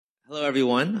Hello,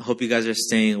 everyone. Hope you guys are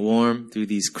staying warm through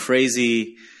these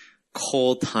crazy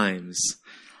cold times.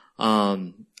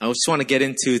 I just want to get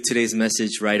into today's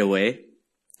message right away.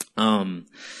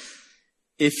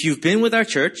 If you've been with our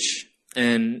church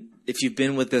and if you've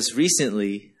been with us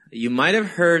recently, you might have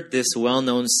heard this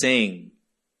well-known saying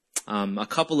a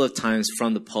couple of times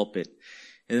from the pulpit.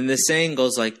 And the saying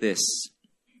goes like this: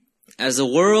 as the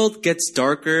world gets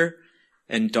darker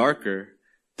and darker,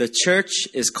 the church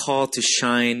is called to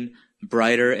shine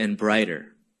brighter and brighter.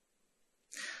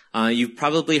 You've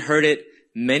probably heard it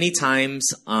many times.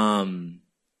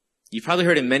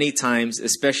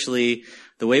 Especially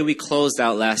the way we closed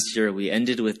out last year. We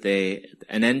ended with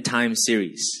an end time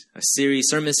series,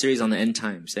 sermon series on the end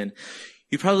times. And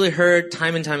you probably heard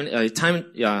time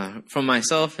from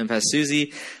myself and Pastor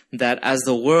Susie that as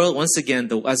the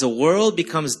world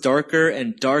becomes darker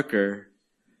and darker,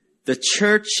 the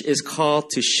church is called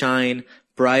to shine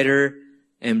brighter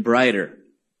and brighter.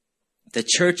 The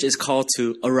church is called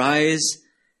to arise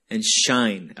and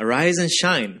shine. Arise and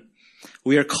shine.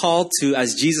 We are called to,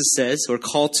 as Jesus says, we're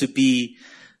called to be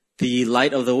the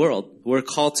light of the world. We're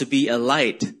called to be a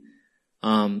light,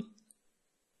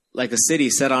 like a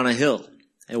city set on a hill.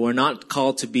 And we're not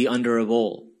called to be under a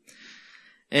bowl.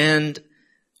 And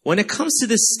when it comes to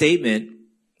this statement,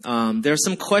 there are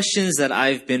some questions that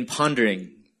I've been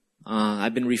pondering.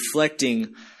 I've been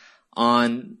reflecting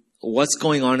on what's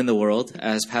going on in the world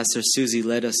as Pastor Susie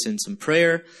led us in some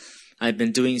prayer. I've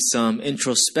been doing some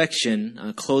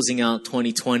introspection, closing out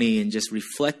 2020 and just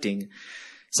reflecting.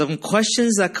 Some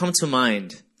questions that come to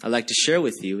mind I'd like to share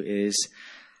with you is,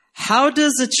 how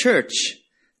does the church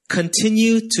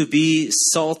continue to be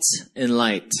salt and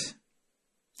light?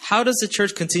 How does the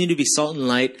church continue to be salt and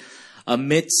light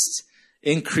amidst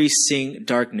increasing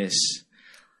darkness?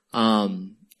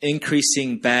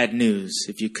 Increasing bad news.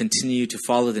 If you continue to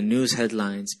follow the news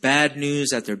headlines, bad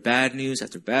news after bad news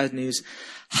after bad news.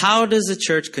 How does the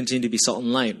church continue to be salt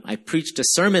and light? I preached a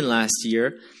sermon last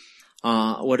year,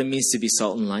 what it means to be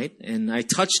salt and light. And I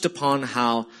touched upon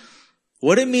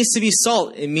what it means to be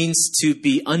salt. It means to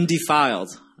be undefiled.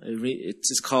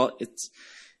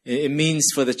 It means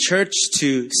for the church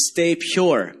to stay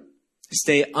pure,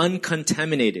 stay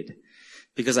uncontaminated.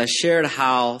 Because I shared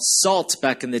how salt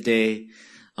back in the day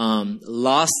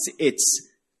lost its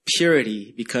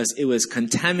purity because it was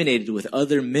contaminated with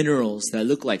other minerals that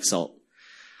look like salt.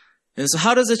 And so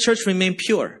how does the church remain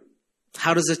pure?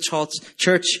 How does the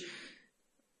church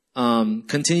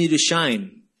continue to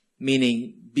shine?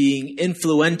 Meaning being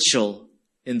influential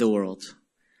in the world.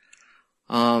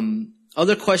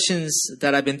 Other questions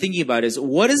that I've been thinking about is,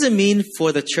 what does it mean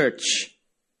for the church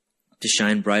to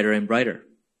shine brighter and brighter?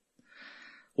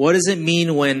 What does it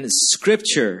mean when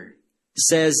Scripture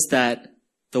says that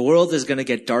the world is going to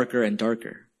get darker and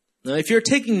darker? Now, if you're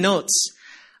taking notes,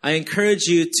 I encourage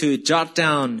you to jot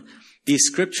down these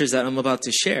scriptures that I'm about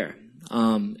to share.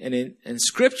 And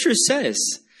Scripture says,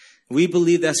 we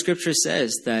believe that Scripture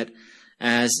says that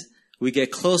as we get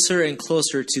closer and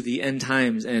closer to the end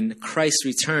times and Christ's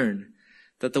return,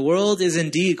 that the world is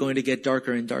indeed going to get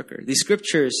darker and darker. These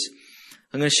scriptures,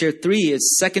 I'm going to share three.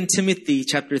 It's 2 Timothy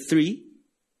chapter 3.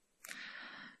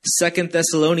 2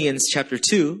 Thessalonians chapter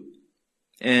 2,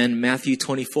 and Matthew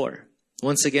 24.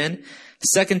 Once again,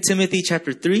 2 Timothy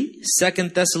chapter 3, 2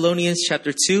 Thessalonians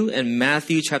chapter 2, and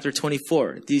Matthew chapter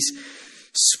 24. These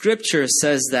scripture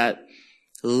says that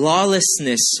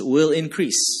lawlessness will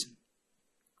increase.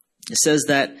 It says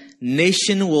that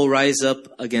nation will rise up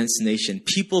against nation.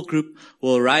 People group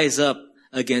will rise up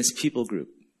against people group.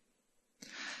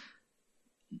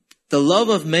 The love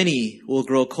of many will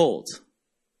grow cold.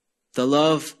 The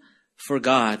love for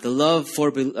God, the love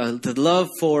for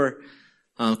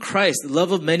Christ, the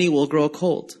love of many will grow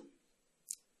cold.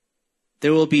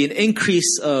 There will be an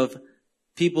increase of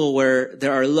people where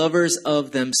there are lovers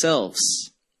of themselves.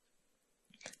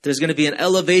 There's going to be an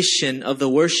elevation of the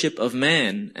worship of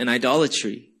man and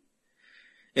idolatry.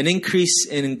 An increase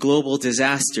in global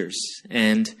disasters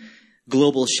and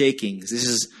global shakings. This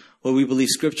is what we believe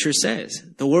Scripture says.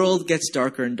 The world gets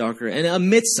darker and darker. And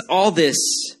amidst all this,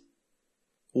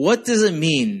 what does it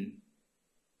mean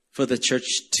for the church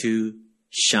to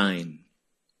shine?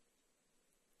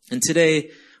 And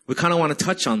today, we kind of want to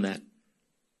touch on that.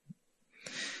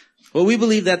 Well, we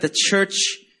believe that the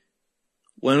church,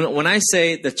 when I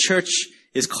say the church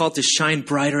is called to shine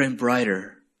brighter and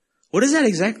brighter, what does that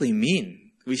exactly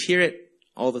mean? We hear it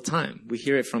all the time. We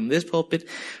hear it from this pulpit.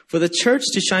 For the church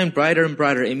to shine brighter and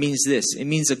brighter, it means this. It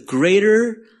means a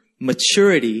greater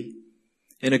maturity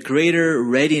and a greater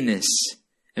readiness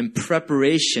and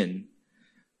preparation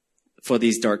for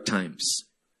these dark times.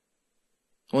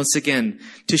 Once again,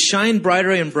 to shine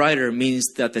brighter and brighter means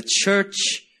that the church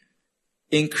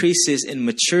increases in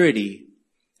maturity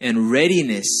and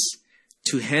readiness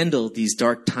to handle these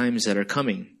dark times that are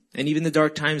coming, and even the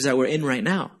dark times that we're in right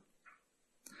now.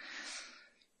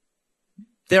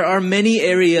 There are many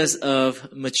areas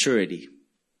of maturity.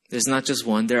 There's not just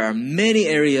one. There are many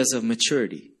areas of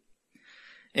maturity.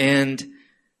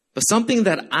 But something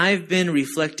that I've been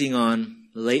reflecting on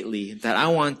lately that I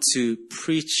want to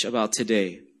preach about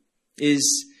today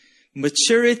is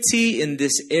maturity in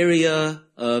this area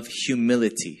of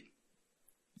humility.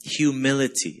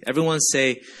 Humility. Everyone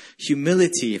say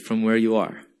humility from where you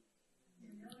are.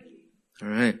 All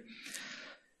right.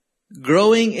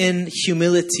 Growing in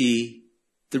humility,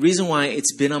 the reason why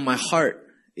it's been on my heart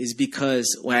is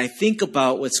because when I think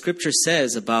about what Scripture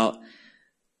says about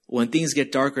when things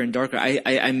get darker and darker,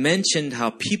 I mentioned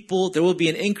how there will be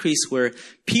an increase where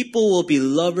people will be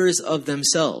lovers of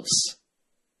themselves.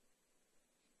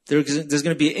 There's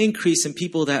going to be an increase in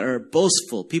people that are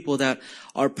boastful, people that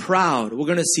are proud. We're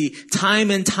going to see time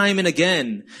and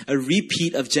again a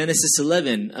repeat of Genesis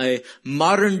 11, a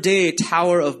modern day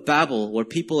Tower of Babel where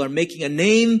people are making a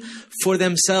name for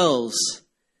themselves.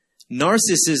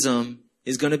 Narcissism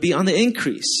is going to be on the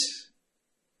increase.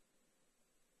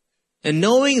 And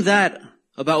knowing that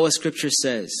about what Scripture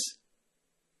says,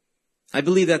 I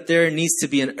believe that there needs to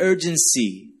be an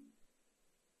urgency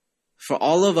for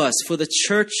all of us, for the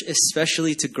church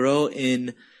especially, to grow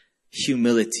in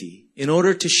humility. In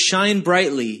order to shine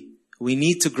brightly, we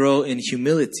need to grow in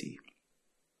humility.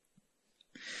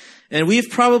 And we've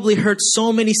probably heard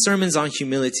so many sermons on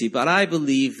humility, but I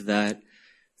believe that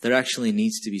there actually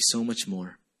needs to be so much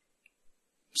more.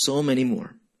 So many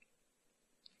more.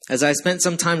 As I spent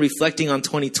some time reflecting on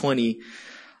 2020,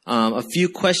 a few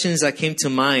questions that came to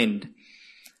mind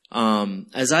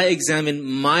as I examined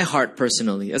my heart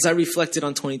personally, as I reflected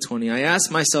on 2020, I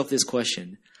asked myself this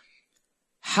question: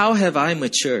 how have I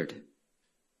matured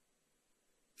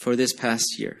for this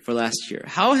past year, for last year?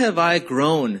 How have I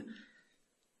grown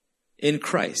in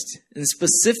Christ? And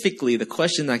specifically, the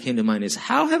question that came to mind is,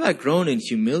 how have I grown in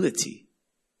humility?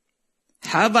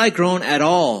 Have I grown at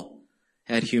all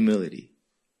at humility?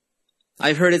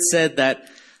 I've heard it said that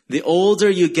the older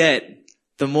you get,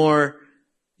 the more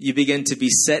you begin to be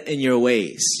set in your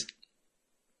ways.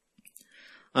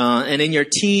 And in your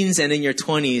teens and in your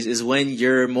 20s is when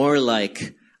you're more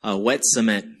like wet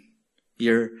cement.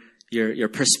 Your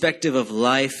perspective of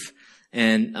life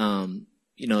and,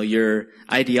 your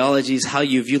ideologies, how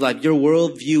you view life, your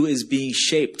worldview is being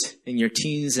shaped in your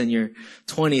teens and your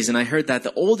 20s. And I heard that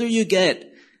the older you get,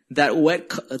 that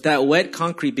wet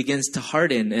concrete begins to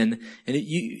harden and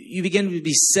you begin to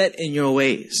be set in your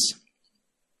ways.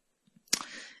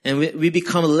 And we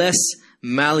become less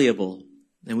malleable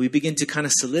and we begin to kind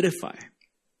of solidify.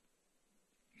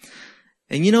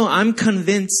 And I'm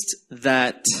convinced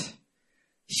that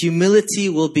humility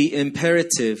will be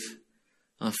imperative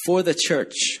for the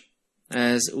church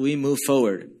as we move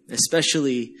forward,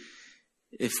 especially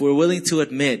if we're willing to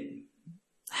admit,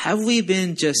 have we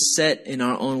been just set in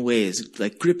our own ways,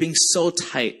 like gripping so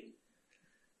tight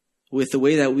with the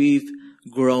way that we've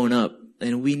grown up?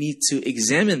 And we need to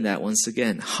examine that once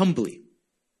again, humbly.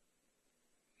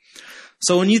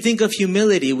 So when you think of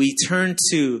humility, we turn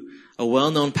to a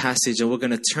well-known passage, and we're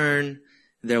going to turn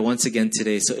there once again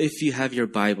today. So if you have your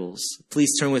Bibles,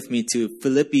 please turn with me to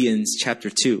Philippians chapter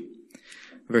 2,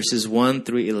 verses 1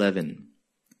 through 11.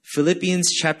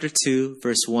 Philippians chapter 2,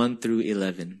 verse 1 through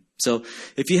 11. So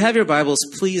if you have your Bibles,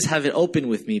 please have it open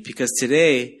with me, because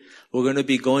today we're going to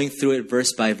be going through it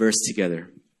verse by verse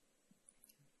together.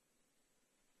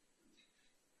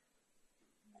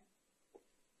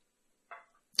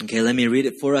 Okay, let me read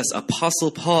it for us. Apostle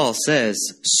Paul says,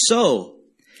 "So,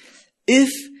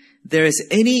 if there is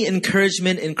any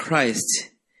encouragement in Christ,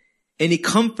 any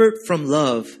comfort from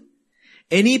love,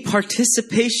 any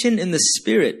participation in the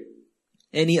Spirit,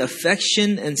 any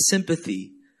affection and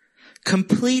sympathy,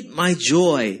 complete my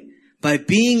joy by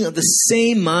being of the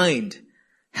same mind,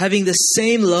 having the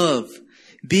same love,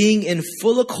 being in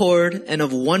full accord and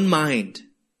of one mind.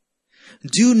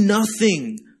 Do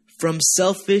nothing from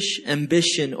selfish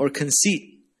ambition or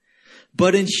conceit,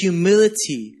 but in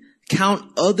humility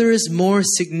count others more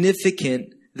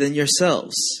significant than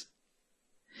yourselves.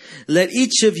 Let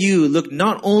each of you look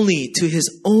not only to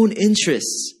his own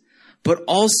interests, but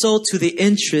also to the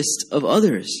interest of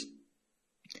others.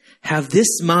 Have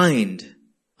this mind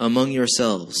among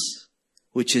yourselves,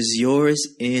 which is yours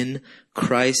in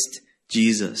Christ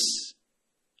Jesus,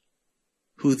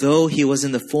 who though he was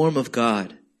in the form of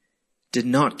God, did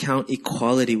not count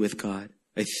equality with God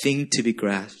a thing to be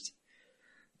grasped,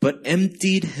 but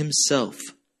emptied himself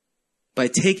by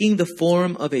taking the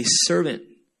form of a servant,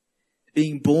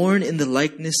 being born in the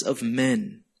likeness of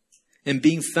men, and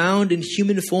being found in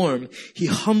human form, he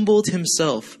humbled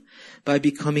himself by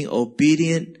becoming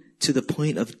obedient to the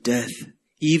point of death,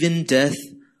 even death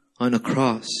on a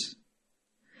cross.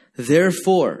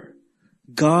 Therefore,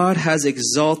 God has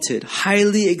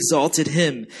highly exalted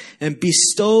him, and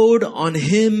bestowed on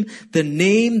him the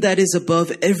name that is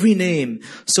above every name,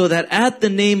 so that at the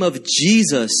name of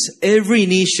Jesus, every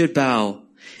knee should bow,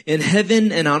 in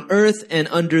heaven and on earth and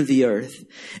under the earth,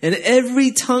 and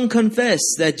every tongue confess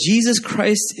that Jesus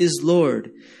Christ is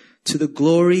Lord, to the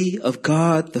glory of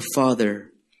God the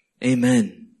Father.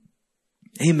 Amen.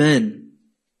 Amen.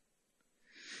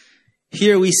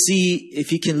 Here we see,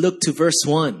 if you can look to verse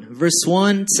 1. Verse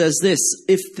 1 says this: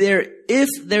 If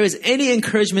there is any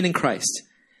encouragement in Christ,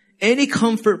 any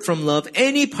comfort from love,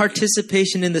 any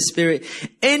participation in the Spirit,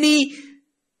 any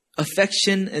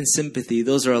affection and sympathy.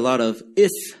 Those are a lot of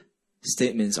if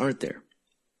statements, aren't there?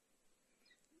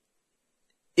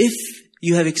 If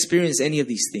you have experienced any of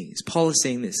these things, Paul is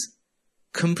saying this: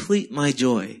 complete my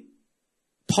joy.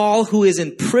 Paul, who is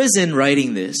in prison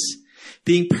writing this,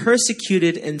 being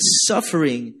persecuted and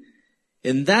suffering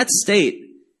in that state,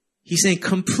 he's saying,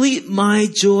 complete my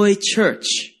joy, church,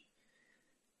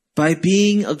 by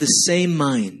being of the same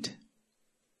mind.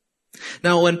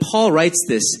 Now, when Paul writes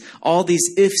this, all these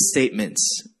if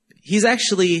statements,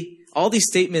 all these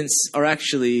statements are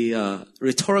actually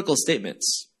rhetorical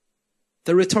statements.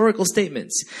 They're rhetorical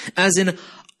statements. As in,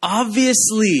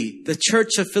 obviously, the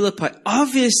church of Philippi,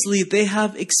 obviously they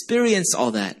have experienced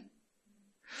all that.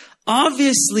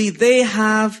 Obviously, they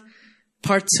have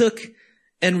partook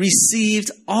and received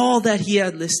all that he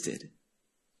had listed.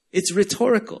 It's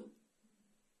rhetorical.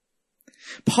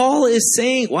 Paul is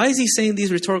saying, why is he saying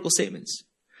these rhetorical statements?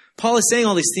 Paul is saying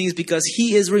all these things because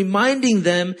he is reminding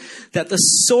them that the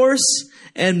source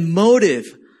and motive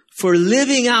for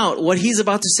living out what he's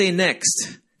about to say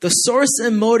next, the source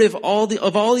and motive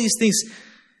of all these things,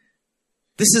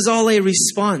 this is all a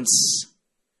response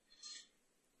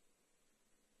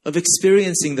of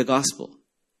experiencing the gospel.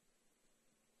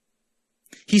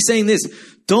 He's saying this: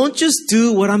 don't just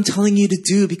do what I'm telling you to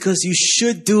do because you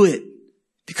should do it.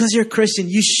 Because you're a Christian,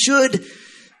 you should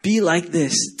be like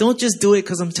this. Don't just do it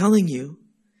because I'm telling you.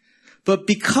 But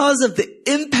because of the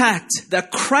impact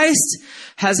that Christ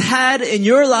has had in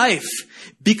your life,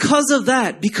 because of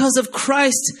that, because of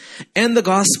Christ and the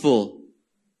gospel,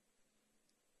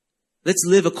 let's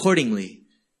live accordingly.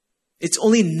 It's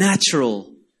only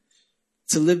natural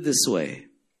to live this way.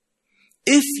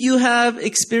 If you have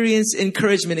experienced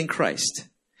encouragement in Christ,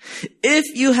 if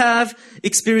you have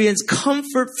experienced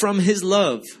comfort from his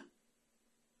love,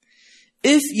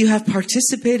 if you have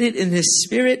participated in his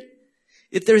Spirit,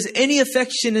 if there's any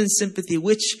affection and sympathy,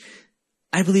 which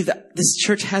I believe that this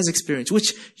church has experienced,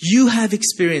 which you have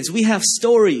experienced, we have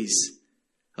stories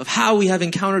of how we have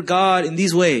encountered God in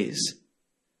these ways.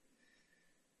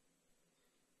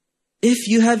 If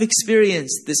you have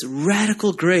experienced this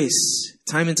radical grace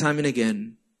time and time and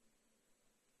again,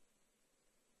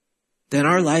 then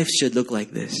our life should look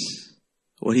like this,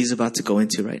 what he's about to go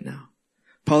into right now.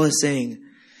 Paul is saying,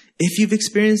 if you've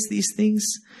experienced these things,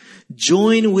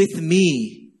 join with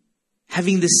me,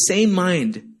 having the same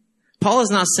mind. Paul is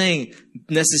not saying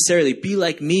necessarily, be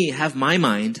like me, have my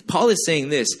mind. Paul is saying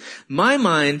this: my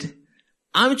mind,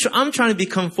 I'm trying to be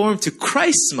conformed to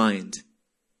Christ's mind.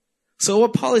 So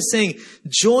what Paul is saying,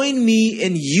 join me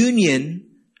in union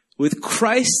with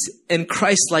Christ and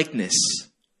Christ-likeness.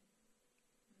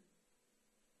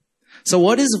 So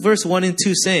what is verse 1 and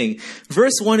 2 saying?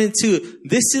 Verse 1 and 2,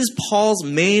 this is Paul's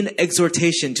main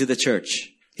exhortation to the church.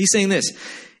 He's saying this: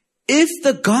 if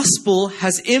the gospel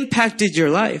has impacted your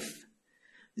life,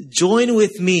 join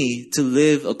with me to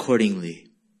live accordingly.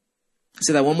 I'll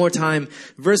say that one more time.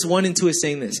 Verse 1 and 2 is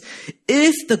saying this: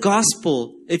 if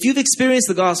you've experienced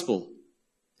the gospel,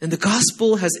 and the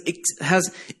gospel has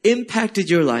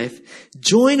impacted your life,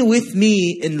 join with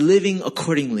me in living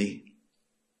accordingly.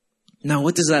 Now,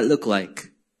 what does that look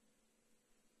like?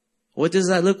 What does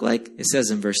that look like? It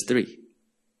says in verse 3,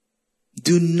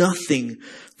 do nothing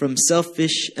from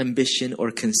selfish ambition or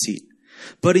conceit,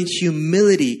 but in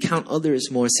humility count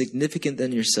others more significant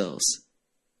than yourselves.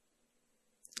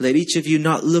 Let each of you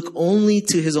not look only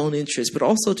to his own interest, but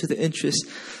also to the interest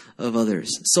of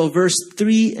others. So verse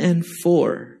 3 and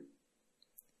 4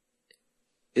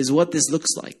 is what this looks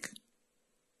like.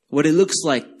 What it looks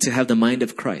like to have the mind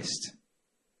of Christ.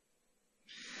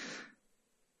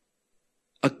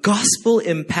 A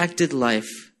gospel-impacted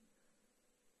life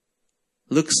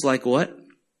looks like what?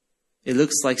 It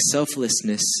looks like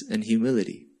selflessness and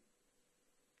humility.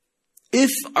 if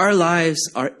our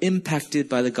lives are impacted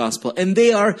by the gospel, and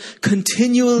they are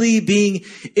continually being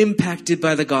impacted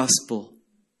by the gospel,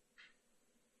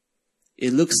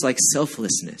 it looks like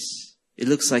selflessness. It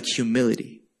looks like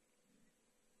humility.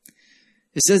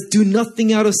 It says, do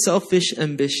nothing out of selfish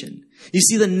ambition. You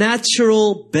see, the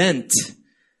natural bent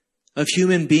of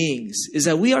human beings is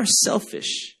that we are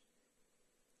selfish.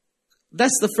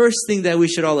 That's the first thing that we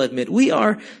should all admit. We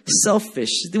are selfish.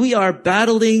 We are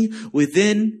battling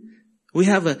within. We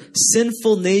have a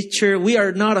sinful nature. We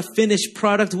are not a finished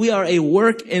product. We are a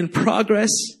work in progress.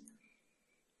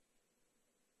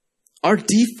 Our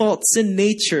default sin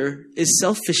nature is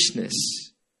selfishness.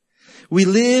 We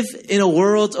live in a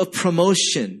world of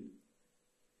promotion.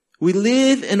 We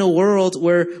live in a world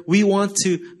where we want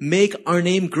to make our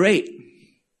name great.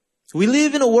 We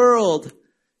live in a world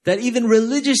that even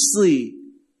religiously,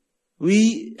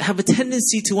 we have a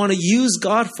tendency to want to use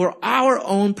God for our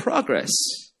own progress.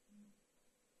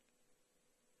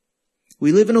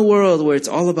 We live in a world where it's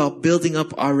all about building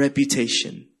up our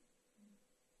reputation.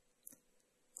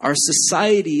 Our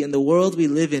society and the world we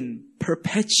live in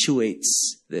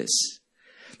perpetuates this.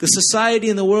 The society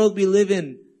and the world we live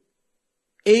in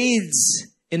aids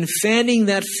in fanning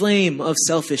that flame of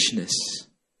selfishness.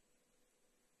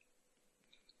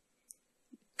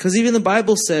 Because even the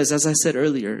Bible says, as I said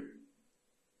earlier,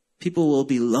 people will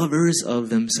be lovers of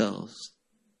themselves.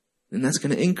 And that's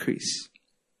going to increase.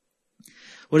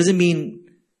 What does it mean?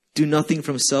 Do nothing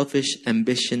from selfish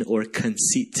ambition or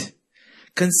conceit.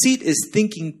 Conceit is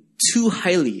thinking too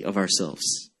highly of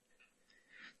ourselves.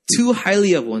 Too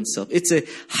highly of oneself. It's a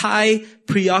high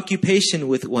preoccupation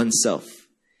with oneself.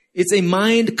 It's a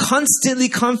mind constantly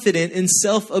confident in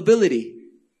self-ability.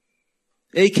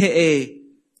 AKA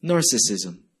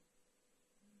narcissism.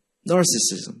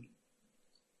 Narcissism.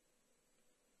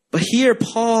 But here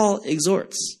Paul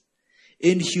exhorts,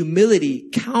 in humility,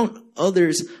 count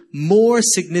others more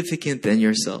significant than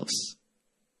yourselves.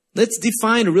 Let's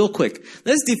define real quick.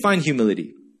 Let's define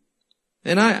humility.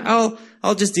 And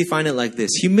I'll just define it like this.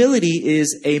 Humility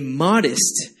is a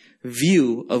modest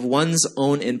view of one's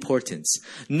own importance.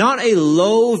 Not a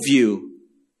low view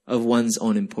of one's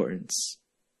own importance,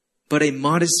 but a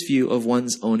modest view of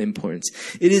one's own importance.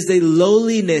 It is the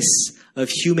lowliness of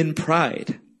human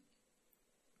pride.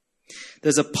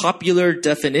 There's a popular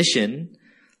definition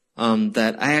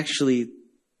that I actually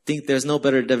think there's no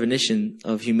better definition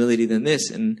of humility than this,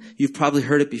 and you've probably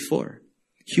heard it before.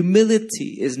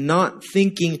 Humility is not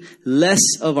thinking less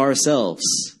of ourselves,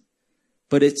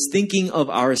 but it's thinking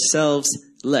of ourselves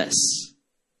less.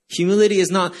 Humility is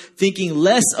not thinking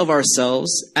less of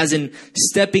ourselves, as in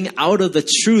stepping out of the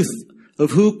truth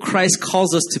of who Christ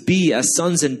calls us to be as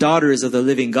sons and daughters of the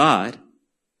living God.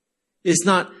 It's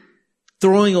not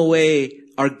throwing away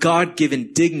our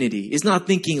God-given dignity. It's not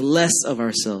thinking less of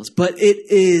ourselves, but it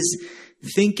is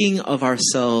thinking of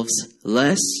ourselves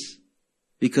less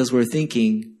because we're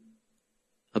thinking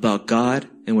about God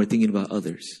and we're thinking about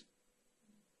others.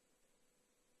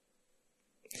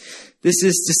 This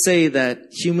is to say that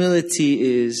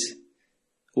humility is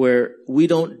where we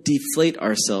don't deflate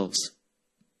ourselves,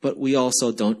 but we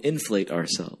also don't inflate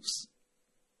ourselves.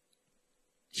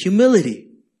 Humility.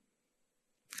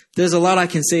 There's a lot I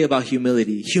can say about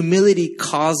humility. Humility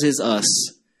causes us,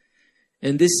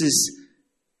 and this is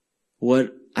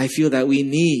what I feel that we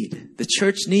need, the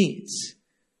church needs,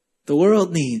 the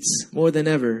world needs more than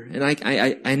ever. And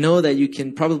I know that you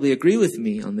can probably agree with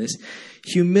me on this.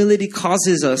 Humility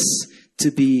causes us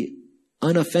to be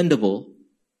unoffendable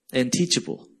and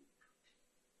teachable.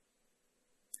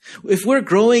 If we're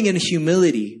growing in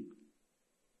humility,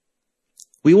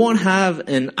 we won't have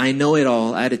an I know it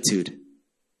all attitude.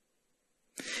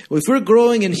 If we're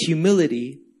growing in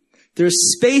humility,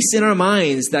 there's space in our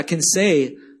minds that can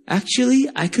say, actually,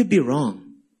 I could be wrong.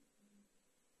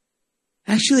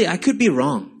 Actually, I could be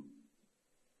wrong.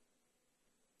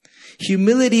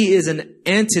 Humility is an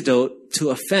antidote to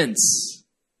offense,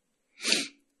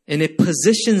 and it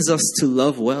positions us to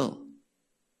love well.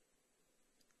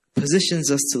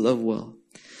 Positions us to love well.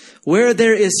 Where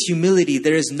there is humility,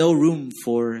 there is no room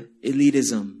for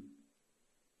elitism.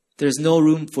 There's no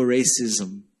room for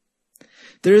racism.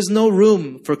 There is no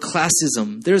room for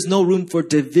classism. There is no room for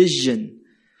division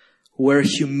where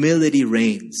humility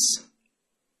reigns.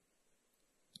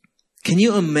 Can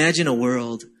you imagine a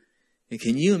world and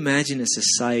can you imagine a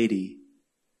society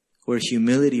where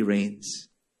humility reigns?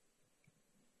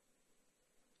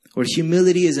 Where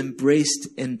humility is embraced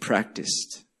and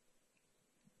practiced?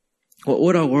 What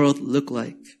would our world look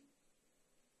like?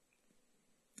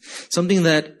 Something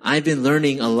that I've been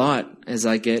learning a lot as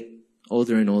I get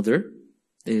older and older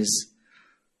is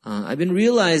I've been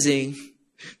realizing,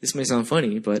 this may sound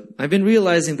funny, but I've been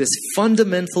realizing this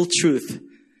fundamental truth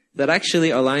that actually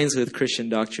aligns with Christian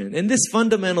doctrine. And this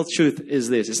fundamental truth is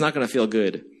this. It's not going to feel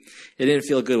good. It didn't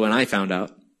feel good when I found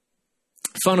out.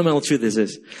 Fundamental truth is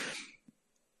this.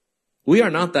 We are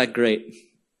not that great.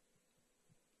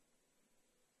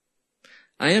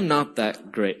 I am not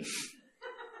that great.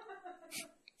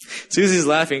 Susie's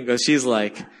laughing because she's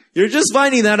like, you're just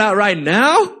finding that out right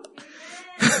now?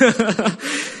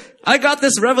 I got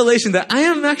this revelation that I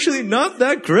am actually not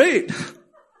that great.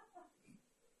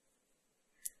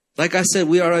 Like I said,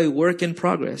 we are a work in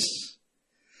progress.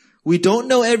 We don't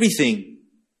know everything.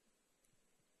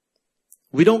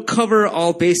 We don't cover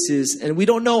all bases, and we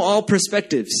don't know all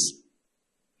perspectives.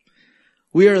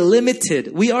 We are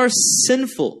limited. We are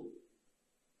sinful.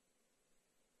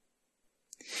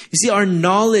 You see, our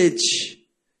knowledge,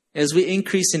 as we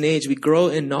increase in age, we grow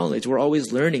in knowledge. We're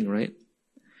always learning, right?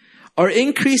 Our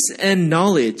increase in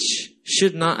knowledge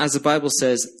should not, as the Bible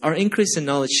says, our increase in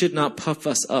knowledge should not puff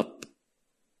us up.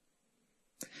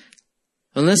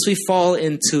 Unless we fall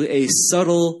into a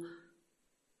subtle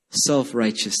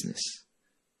self-righteousness.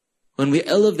 When we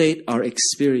elevate our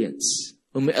experience,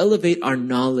 when we elevate our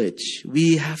knowledge,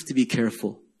 we have to be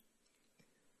careful.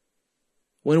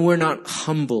 When we're not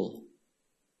humble,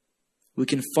 we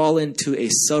can fall into a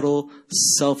subtle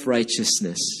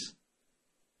self-righteousness.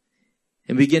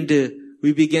 And we begin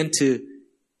to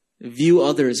view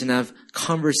others and have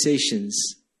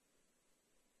conversations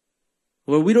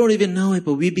where we don't even know it,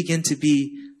 but we begin to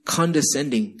be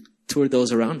condescending toward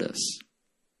those around us.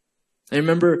 I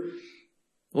remember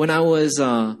when I was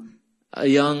a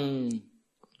young,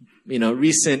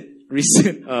 recent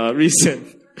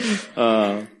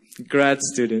grad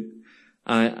student,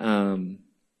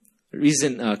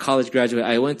 recent college graduate,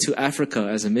 I went to Africa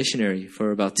as a missionary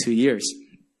for about 2 years.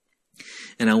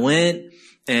 And I went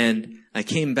and I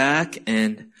came back,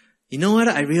 and you know what?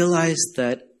 I realized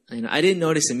that, I didn't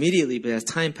notice immediately, but as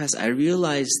time passed, I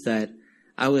realized that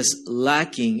I was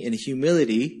lacking in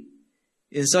humility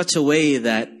in such a way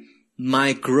that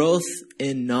my growth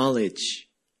in knowledge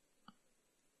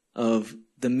of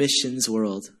the missions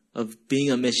world, of being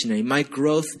a missionary, my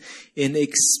growth in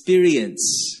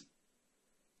experience,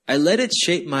 I let it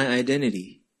shape my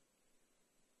identity.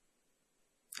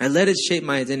 I let it shape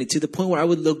my identity to the point where I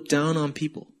would look down on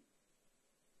people.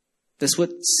 That's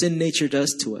what sin nature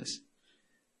does to us.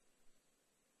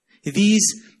 These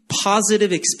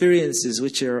positive experiences,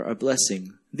 which are a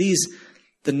blessing,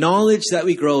 the knowledge that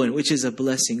we grow in, which is a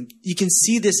blessing, you can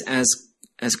see this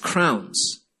as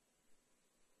crowns,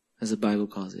 as the Bible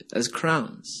calls it, as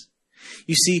crowns.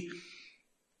 You see,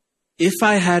 if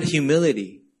I had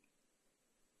humility,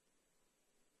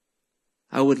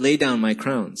 I would lay down my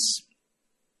crowns.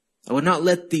 I would not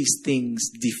let these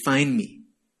things define me.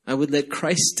 I would let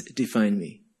Christ define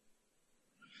me.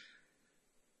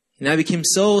 And I became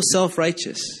so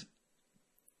self-righteous.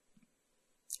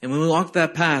 And when we walk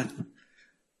that path,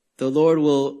 the Lord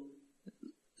will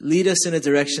lead us in a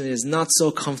direction that is not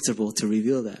so comfortable to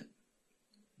reveal that.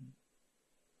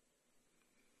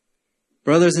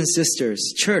 Brothers and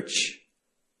sisters, church,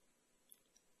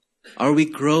 are we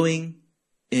growing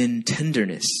in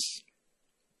tenderness?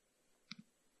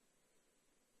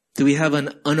 Do we have an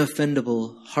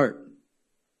unoffendable heart?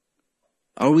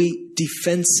 Are we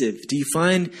defensive? Do you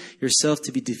find yourself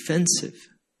to be defensive?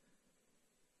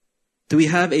 Do we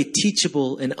have a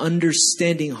teachable and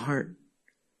understanding heart?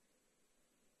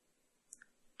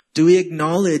 Do we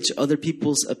acknowledge other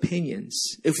people's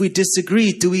opinions? If we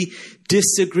disagree, do we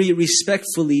disagree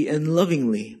respectfully and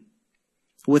lovingly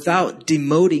without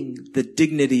demoting the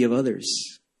dignity of others?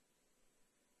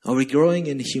 Are we growing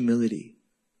in humility?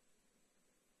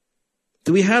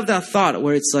 Do we have that thought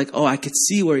where it's like, oh, I could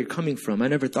see where you're coming from. I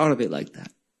never thought of it like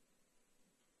that.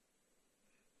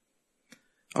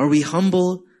 Are we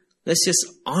humble? Let's just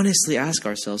honestly ask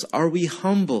ourselves, are we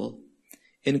humble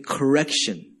in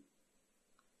correction?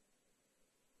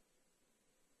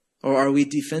 Or are we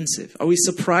defensive? Are we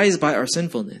surprised by our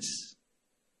sinfulness?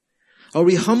 Are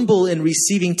we humble in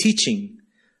receiving teaching?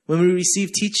 When we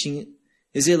receive teaching,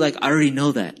 is it like, I already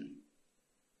know that?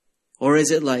 Or is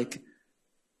it like,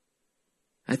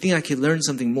 I think I could learn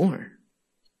something more?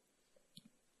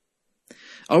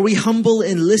 Are we humble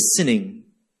in listening?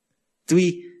 Do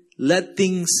we let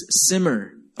things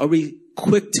simmer? Are we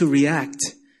quick to react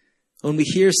when we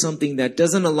hear something that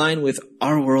doesn't align with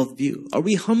our worldview? Are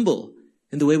we humble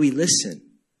in the way we listen?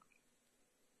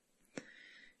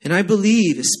 And I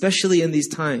believe, especially in these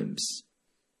times,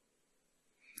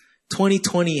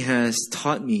 2020 has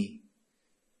taught me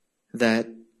that,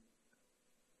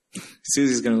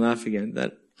 Susie's going to laugh again,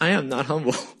 that I am not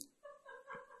humble.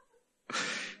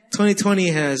 2020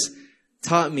 has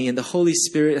taught me, and the Holy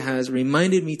Spirit has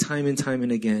reminded me time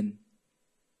and again,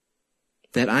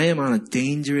 that I am on a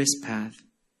dangerous path,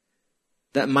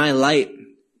 that my light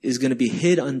is going to be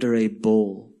hid under a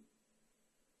bowl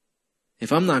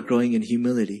if I'm not growing in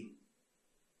humility,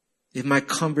 if my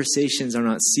conversations are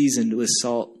not seasoned with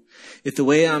salt, if the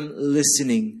way I'm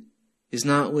listening is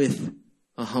not with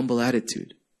a humble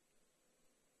attitude.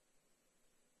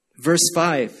 Verse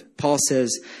 5, Paul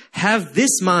says, have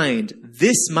this mind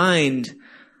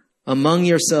among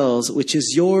yourselves, which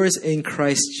is yours in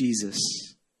Christ Jesus.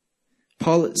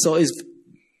 Let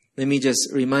me just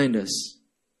remind us.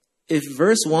 If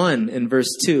verse 1 and verse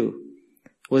 2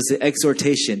 was the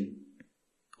exhortation,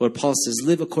 where Paul says,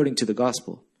 live according to the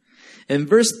gospel. And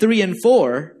verse 3 and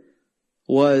 4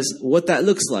 was what that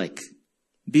looks like.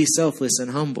 Be selfless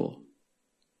and humble.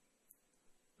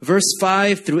 Verse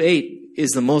 5 through 8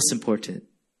 is the most important.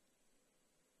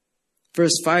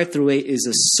 Verse 5 through 8 is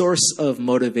a source of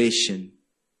motivation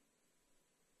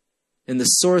and the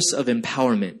source of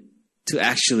empowerment to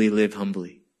actually live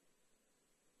humbly.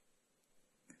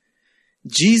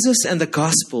 Jesus and the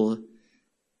gospel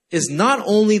is not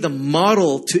only the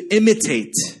model to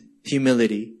imitate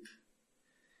humility,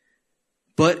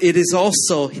 but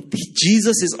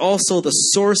Jesus is also the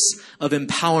source of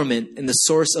empowerment and the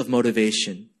source of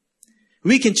motivation.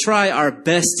 We can try our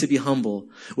best to be humble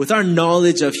with our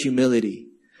knowledge of humility,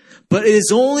 but it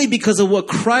is only because of what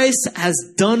Christ has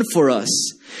done for us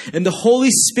and the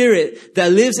Holy Spirit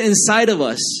that lives inside of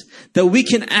us that we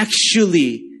can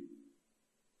actually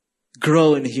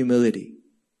grow in humility.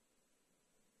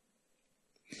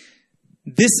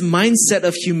 This mindset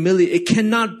of humility, it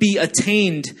cannot be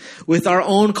attained with our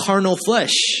own carnal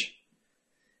flesh,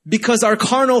 because our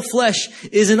carnal flesh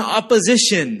is in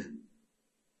opposition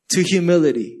to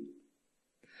humility.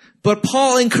 But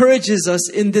Paul encourages us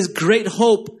in this great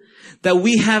hope that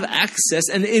we have access,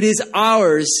 and it is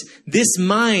ours. This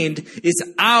mind is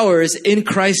ours in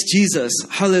Christ Jesus.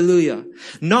 Hallelujah.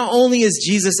 Not only is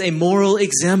Jesus a moral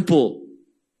example,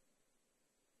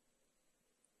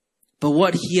 but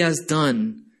what he has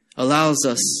done allows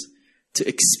us to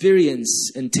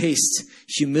experience and taste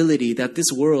humility that this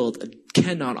world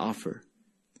cannot offer.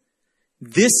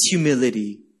 This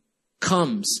humility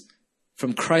comes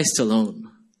from Christ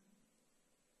alone.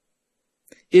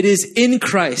 It is in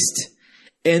Christ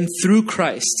and through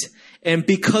Christ and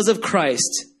because of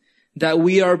Christ that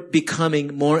we are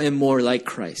becoming more and more like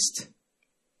Christ.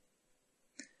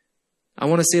 I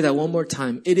want to say that one more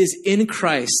time. It is in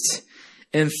Christ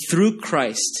and through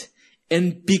Christ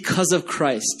and because of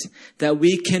Christ that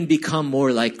we can become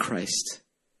more like Christ.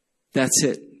 That's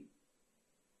it.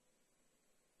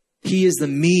 He is the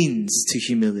means to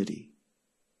humility.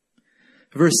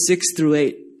 Verse 6 through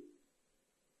 8.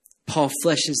 Paul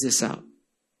fleshes this out.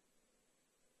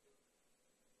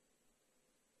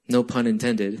 No pun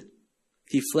intended.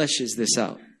 He fleshes this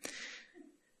out.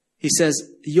 He says,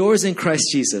 yours in Christ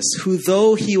Jesus, who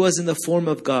though he was in the form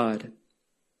of God,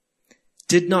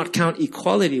 did not count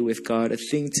equality with God a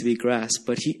thing to be grasped,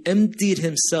 but he emptied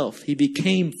himself. He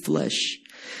became flesh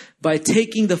by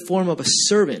taking the form of a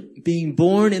servant, being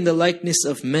born in the likeness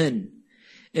of men.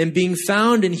 And being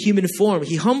found in human form,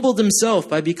 he humbled himself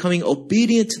by becoming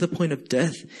obedient to the point of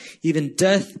death, even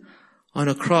death on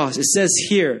a cross. It says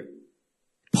here,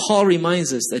 Paul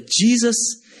reminds us that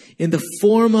Jesus, in the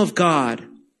form of God,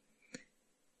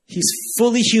 he's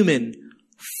fully human,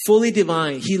 fully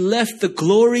divine. He left the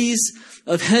glories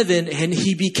of heaven and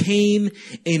he became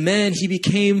a man. He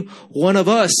became one of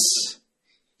us.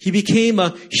 He became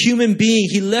a human being.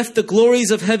 He left the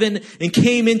glories of heaven and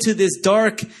came into this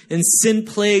dark and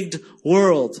sin-plagued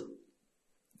world.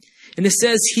 And it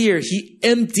says here, he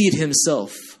emptied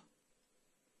himself.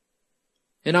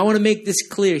 And I want to make this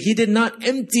clear. He did not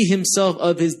empty himself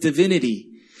of his divinity.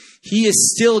 He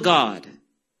is still God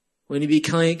when he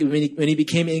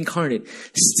became incarnate.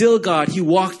 Still God. He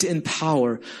walked in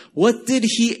power. What did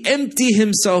he empty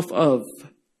himself of?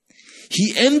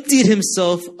 He emptied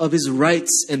himself of his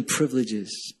rights and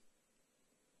privileges.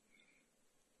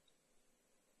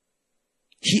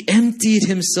 He emptied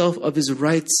himself of his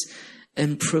rights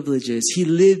and privileges. He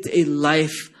lived a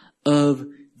life of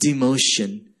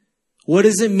demotion. What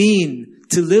does it mean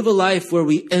to live a life where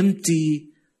we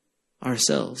empty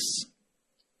ourselves?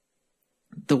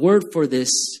 The word for this,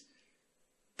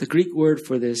 the Greek word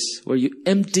for this, where you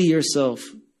empty yourself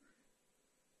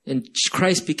and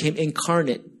Christ became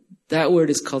incarnate, that word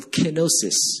is called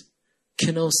kenosis.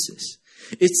 Kenosis.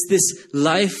 It's this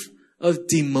life of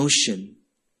demotion.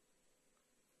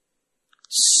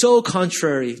 So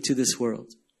contrary to this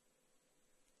world.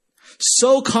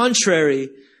 so contrary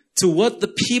to what the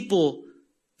people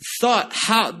thought,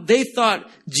 how they thought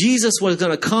Jesus was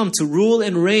going to come to rule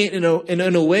and reign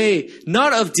in a way,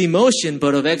 not of demotion,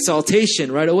 but of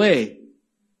exaltation right away.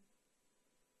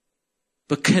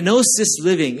 But kenosis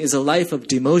living is a life of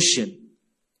demotion,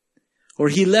 or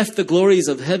he left the glories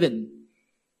of heaven.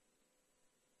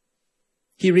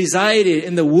 He resided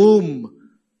in the womb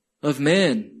of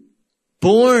man,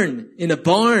 born in a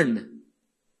barn,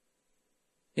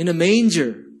 in a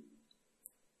manger,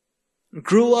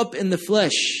 grew up in the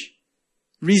flesh,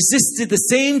 resisted the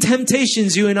same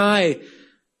temptations you and I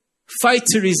fight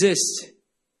to resist.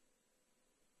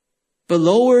 But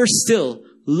lower still,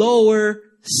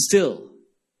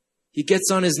 he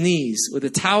gets on his knees with a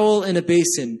towel and a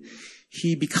basin.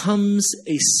 He becomes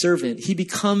a servant. He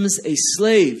becomes a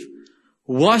slave,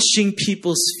 washing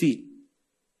people's feet.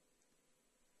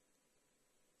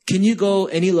 Can you go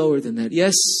any lower than that?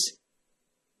 Yes.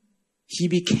 He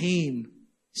became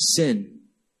sin.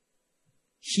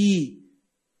 He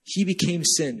became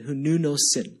sin who knew no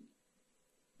sin.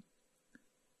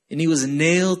 And he was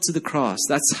nailed to the cross.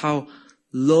 That's how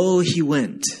low he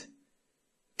went.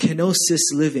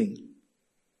 Kenosis living.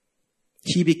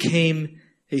 He became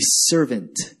a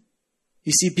servant.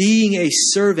 You see, being a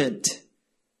servant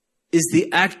is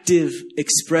the active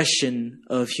expression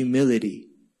of humility.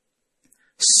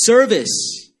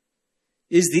 Service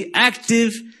is the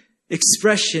active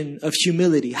expression of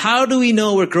humility. How do we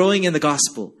know we're growing in the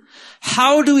gospel?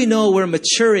 How do we know we're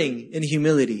maturing in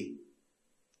humility?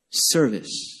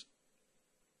 Service.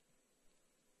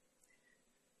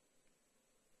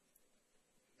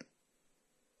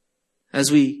 As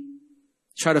we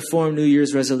try to form New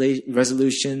Year's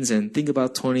resolutions and think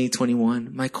about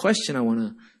 2021, my question I want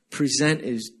to present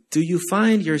is, do you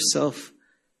find yourself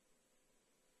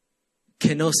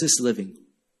kenosis living?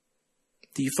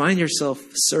 Do you find yourself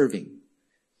serving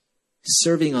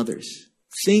others,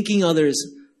 thinking others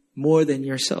more than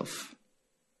yourself?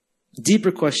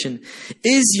 Deeper question,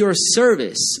 is your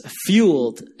service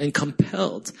fueled and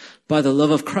compelled by the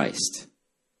love of Christ?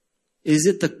 Is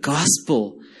it the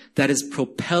gospel that is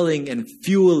propelling and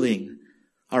fueling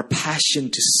our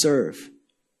passion to serve?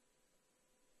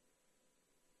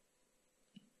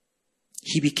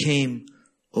 He became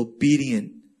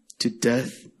obedient to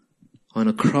death on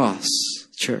a cross,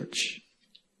 church.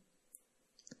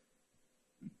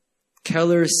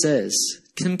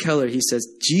 Tim Keller, he says,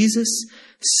 Jesus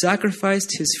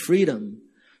sacrificed his freedom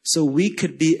so we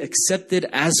could be accepted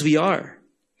as we are.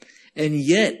 And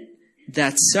yet,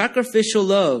 that sacrificial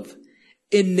love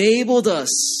enabled us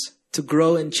to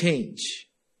grow and change.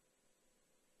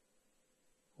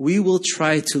 We will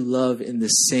try to love in the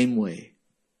same way.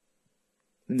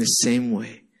 In the same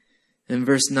way. In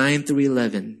verse 9 through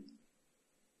 11,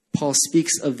 Paul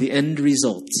speaks of the end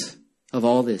result of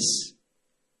all this.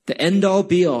 The end all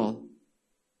be all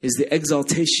is the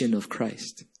exaltation of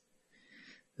Christ.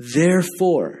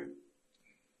 Therefore,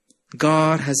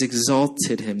 God has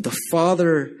exalted him. The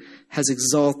Father has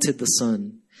exalted the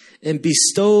Son and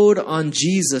bestowed on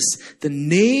Jesus the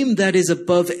name that is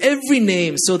above every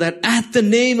name, so that at the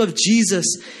name of Jesus,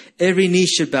 every knee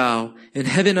should bow in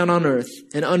heaven and on earth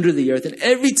and under the earth, and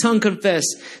every tongue confess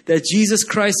that Jesus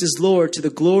Christ is Lord, to the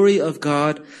glory of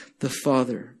God the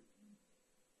Father.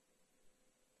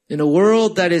 In a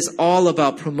world that is all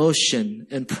about promotion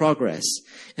and progress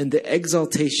and the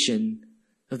exaltation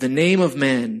of the name of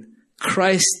man,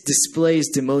 Christ displays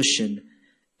demotion,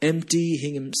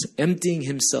 emptying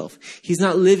himself. He's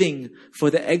not living for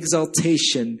the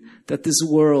exaltation that this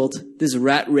world, this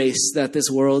rat race that this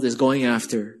world is going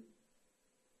after.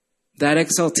 That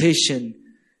exaltation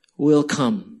will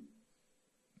come.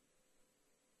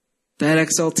 That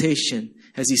exaltation,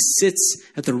 as he sits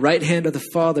at the right hand of the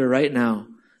Father right now,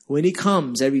 when he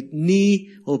comes, every knee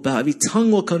will bow, every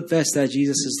tongue will confess that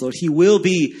Jesus is Lord. He will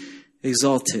be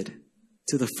exalted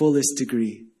to the fullest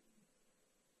degree.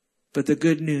 But the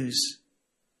good news,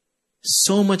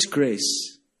 so much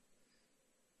grace,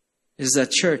 is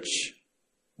that church,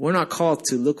 we're not called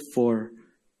to look for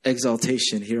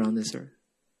exaltation here on this earth.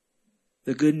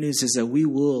 The good news is that we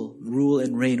will rule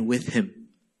and reign with him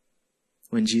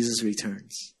when Jesus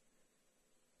returns.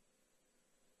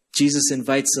 Jesus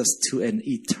invites us to an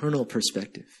eternal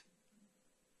perspective.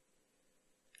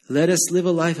 Let us live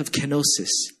a life of kenosis,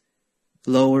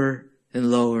 lower and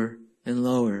lower and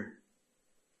lower.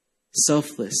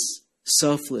 Selfless,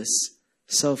 selfless,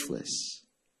 selfless.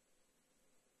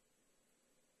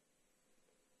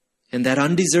 And that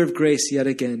undeserved grace, yet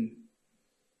again,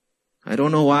 I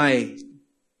don't know why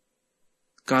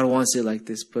God wants it like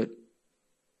this, but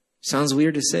sounds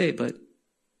weird to say, but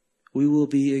we will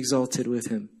be exalted with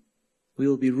him We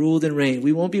will be ruled and reigned.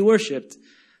 We won't be worshipped.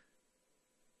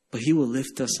 But He will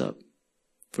lift us up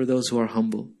for those who are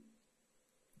humble.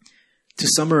 To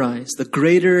summarize, the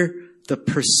greater the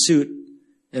pursuit,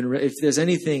 and if there's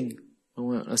anything I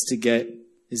want us to get,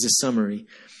 is a summary.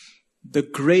 The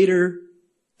greater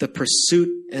the pursuit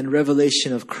and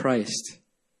revelation of Christ,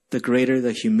 the greater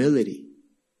the humility.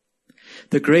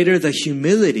 The greater the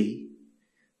humility,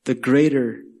 the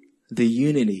greater the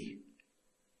unity.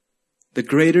 The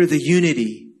greater the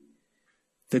unity,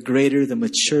 the greater the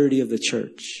maturity of the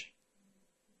church.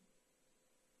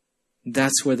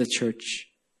 That's where the church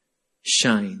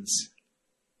shines.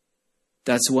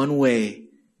 That's one way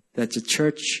that the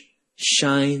church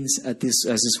shines as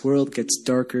this world gets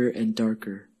darker and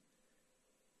darker.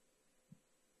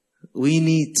 We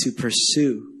need to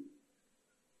pursue,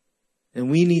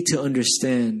 and we need to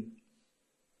understand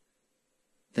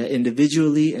that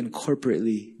individually and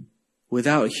corporately,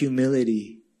 without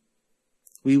humility,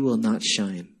 we will not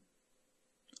shine.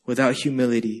 Without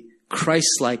humility,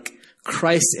 Christ-like,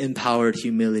 Christ-empowered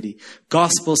humility,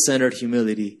 gospel-centered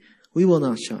humility, we will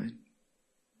not shine.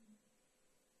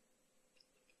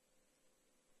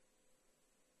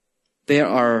 There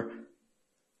are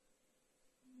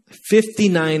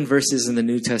 59 verses in the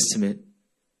New Testament,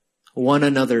 one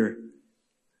another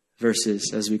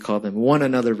verses, as we call them, one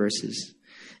another verses.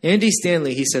 Andy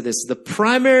Stanley, he said this: the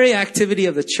primary activity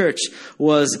of the church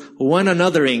was one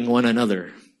anothering one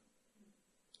another.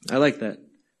 I like that.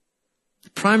 The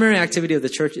primary activity of the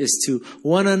church is to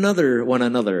one another,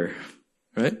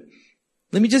 right?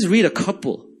 Let me just read a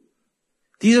couple.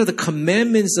 These are the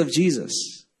commandments of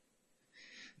Jesus.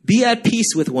 Be at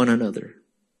peace with one another.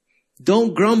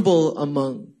 Don't grumble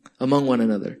among one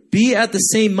another. Be of the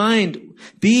same mind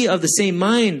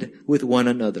with one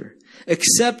another.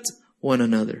 Accept one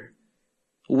another.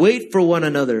 Wait for one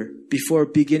another before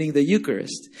beginning the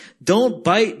Eucharist. Don't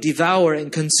bite, devour,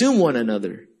 and consume one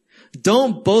another.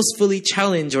 Don't boastfully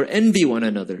challenge or envy one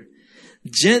another.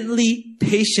 Gently,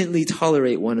 patiently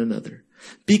tolerate one another.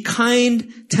 Be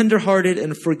kind, tender-hearted,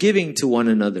 and forgiving to one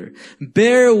another.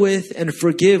 Bear with and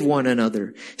forgive one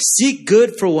another. Seek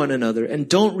good for one another, and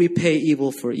don't repay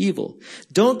evil for evil.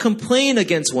 Don't complain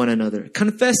against one another.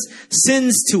 Confess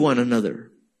sins to one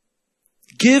another.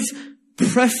 Give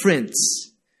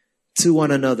preference to one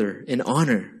another in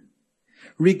honor.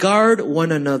 Regard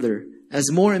one another as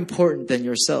more important than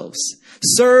yourselves.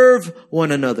 Serve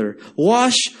one another.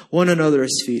 Wash one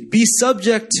another's feet. Be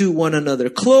subject to one another.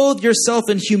 Clothe yourself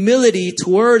in humility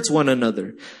towards one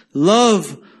another.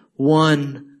 Love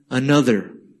one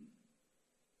another.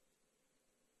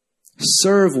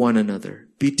 Serve one another.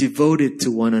 Be devoted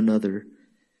to one another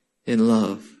in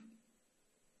love.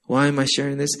 Why am I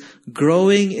sharing this?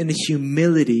 Growing in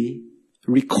humility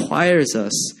requires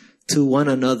us to one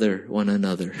another.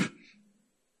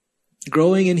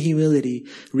 Growing in humility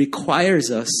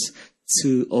requires us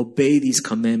to obey these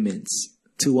commandments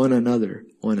to one another.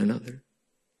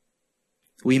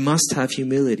 We must have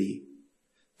humility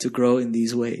to grow in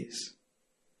these ways.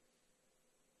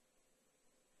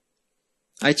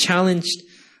 I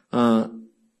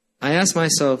asked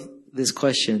myself this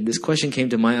question. This question came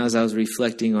to mind as I was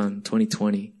reflecting on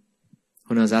 2020.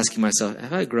 When I was asking myself,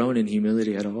 have I grown in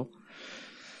humility at all?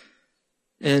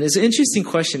 And it's an interesting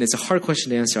question. It's a hard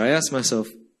question to answer. I asked myself,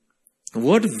 this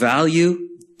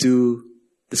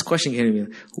question came to me,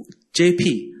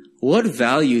 JP, what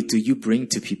value do you bring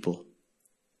to people?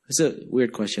 It's a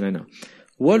weird question, I know.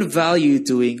 What value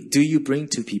do you bring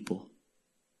to people?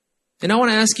 And I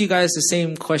want to ask you guys the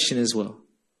same question as well.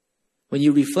 When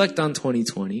you reflect on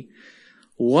 2020,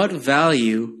 what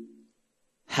value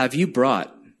have you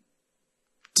brought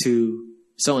to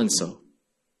so-and-so?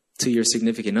 To your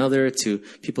significant other, to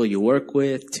people you work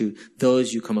with, to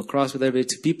those you come across with every day,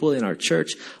 to people in our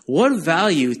church. What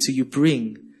value do you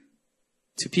bring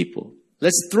to people?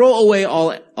 Let's throw away all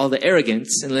the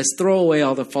arrogance, and let's throw away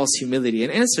all the false humility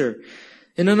and answer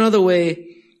in another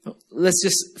way. Let's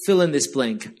just fill in this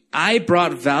blank. I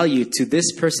brought value to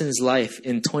this person's life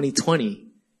in 2020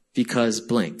 because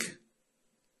blank.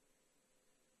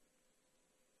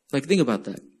 Think about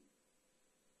that.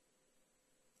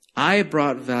 I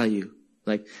brought value.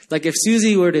 Like if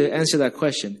Susie were to answer that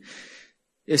question,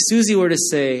 if Susie were to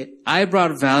say, I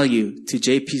brought value to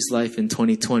JP's life in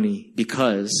 2020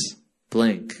 because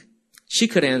blank, she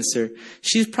could answer,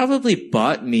 she's probably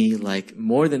bought me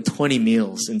more than 20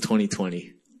 meals in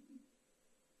 2020.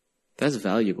 That's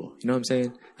valuable. You know what I'm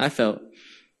saying? I felt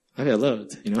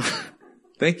loved,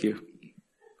 Thank you.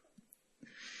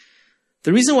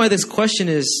 The reason why this question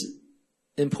is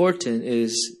important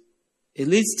is it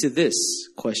leads to this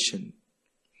question.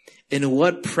 In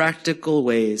what practical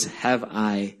ways have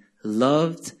I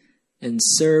loved and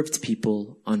served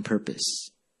people on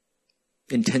purpose?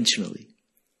 Intentionally.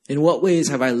 In what ways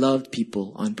have I loved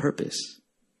people on purpose?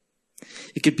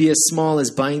 It could be as small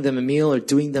as buying them a meal or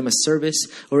doing them a service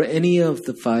or any of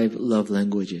the 5 love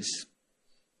languages.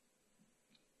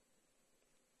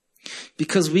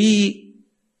 Because we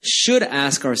should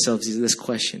ask ourselves this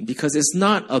question, because it's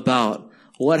not about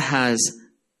what has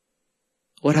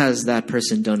that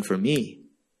person done for me?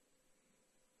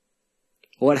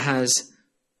 What has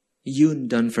Yoon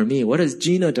done for me? What has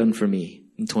Gina done for me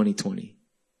in 2020?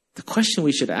 The question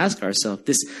we should ask ourselves,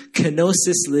 this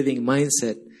kenosis living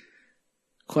mindset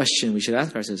question we should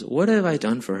ask ourselves, what have I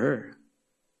done for her?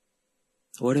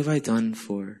 What have I done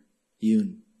for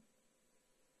Yoon?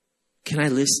 Can I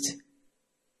list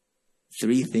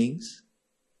 3 things?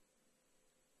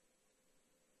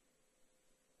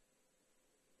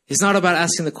 It's not about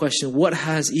asking the question, what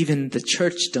has even the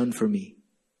church done for me?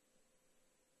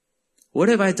 What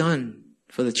have I done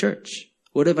for the church?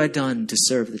 What have I done to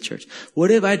serve the church? What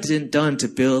have I done to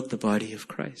build the body of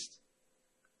Christ?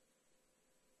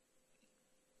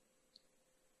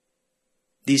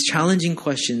 These challenging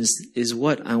questions is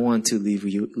what I want to leave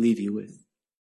you with.